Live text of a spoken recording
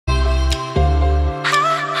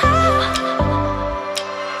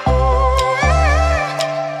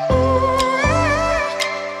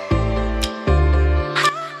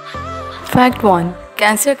Fact 1.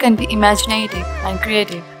 Cancer can be imaginative and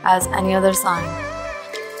creative as any other sign.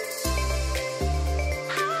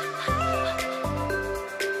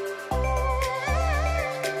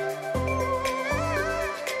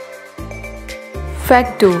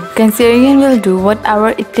 Fact 2. Cancerian will do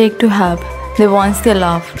whatever it takes to help the ones they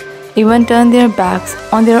love, even turn their backs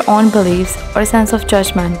on their own beliefs or sense of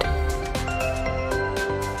judgment.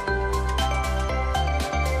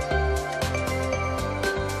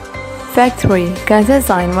 Fact 3. Cancer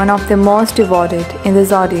sign one of the most devoted in the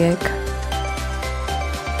zodiac.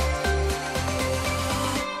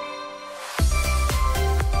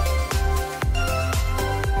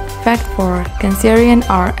 Fact 4. Cancerian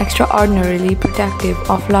are extraordinarily protective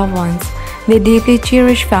of loved ones. They deeply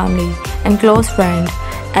cherish family and close friends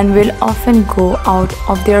and will often go out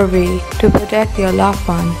of their way to protect their loved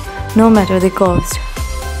one, no matter the cost.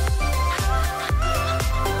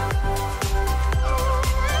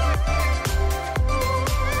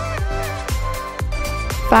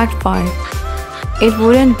 Fact 5. It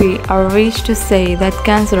wouldn't be a reach to say that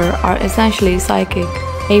Cancer are essentially psychic,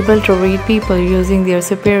 able to read people using their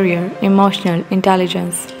superior emotional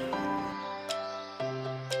intelligence.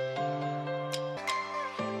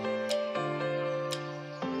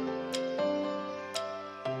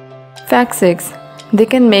 Fact 6. They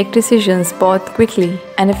can make decisions both quickly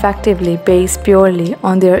and effectively based purely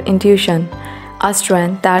on their intuition, a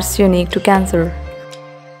strength that's unique to Cancer.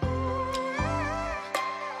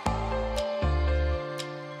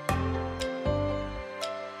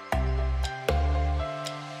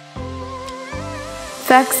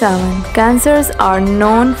 Fact 7. Cancers are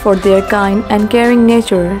known for their kind and caring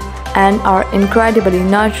nature and are incredibly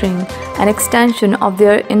nurturing, an extension of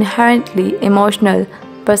their inherently emotional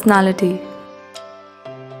personality.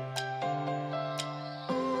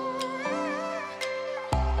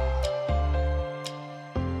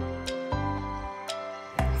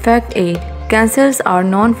 Fact 8. Cancers are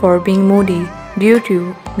known for being moody due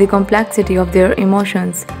to the complexity of their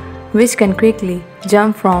emotions, which can quickly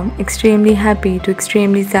jump from extremely happy to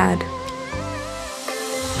extremely sad.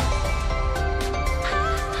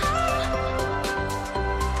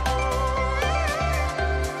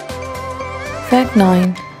 Fact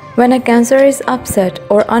 9. When a Cancer is upset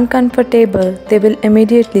or uncomfortable, they will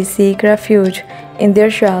immediately seek refuge in their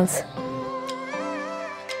shells.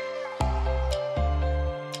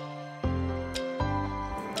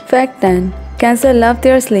 Fact 10. Cancer love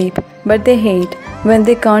their sleep, but they hate when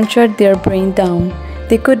they can't shut their brain down.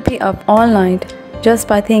 They could be up all night just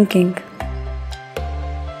by thinking.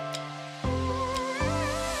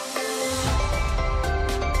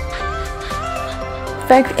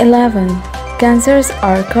 Fact 11. Cancers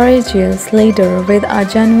are courageous leaders with a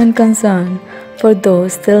genuine concern for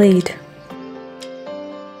those they lead.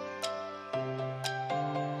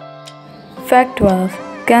 Fact 12.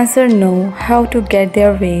 Cancer know how to get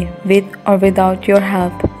their way with or without your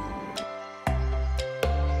help.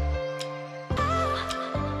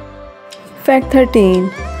 Fact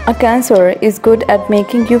 13. A Cancer is good at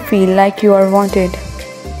making you feel like you are wanted.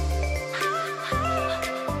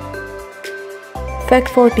 Fact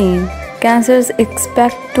 14. Cancers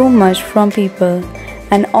expect too much from people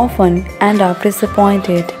and often end up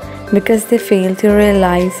disappointed because they fail to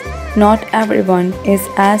realize not everyone is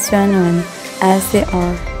as genuine as they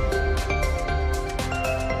are.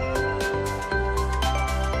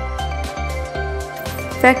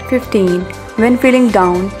 Fact 15. When feeling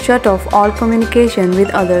down, shut off all communication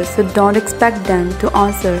with others, so don't expect them to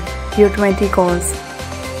answer your 20 calls.